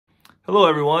Hello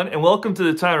everyone, and welcome to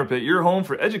the Timer Pit, your home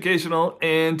for educational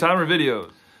and timer videos.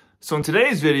 So in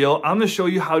today's video, I'm going to show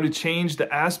you how to change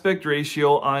the aspect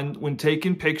ratio when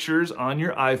taking pictures on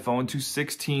your iPhone to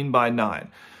 16:9.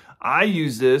 I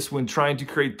use this when trying to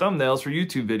create thumbnails for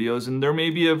YouTube videos, and there may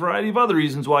be a variety of other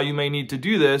reasons why you may need to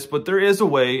do this, but there is a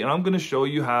way, and I'm going to show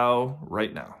you how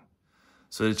right now.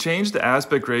 So to change the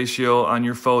aspect ratio on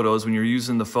your photos when you're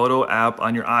using the photo app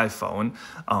on your iPhone,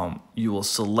 you will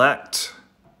select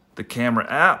the camera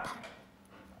app.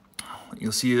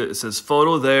 You'll see it says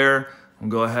photo there. I'll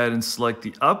go ahead and select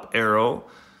the up arrow,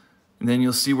 and then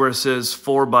you'll see where it says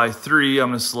 4:3. I'm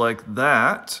going to select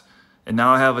that, and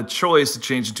now I have a choice to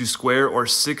change it to square or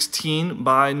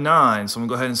 16:9. So I'm going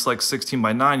to go ahead and select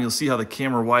 16:9. You'll see how the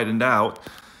camera widened out,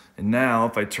 and now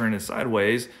if I turn it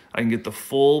sideways, I can get the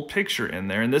full picture in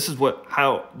there. And this is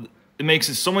how it makes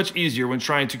it so much easier when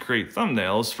trying to create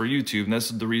thumbnails for YouTube, and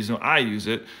this is the reason I use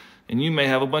it. And you may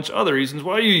have a bunch of other reasons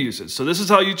why you use it. So this is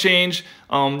how you change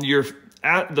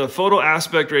the photo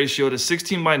aspect ratio to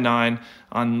 16:9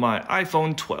 on my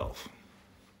iPhone 12.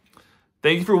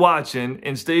 Thank you for watching,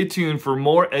 and stay tuned for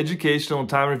more educational and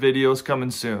timer videos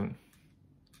coming soon.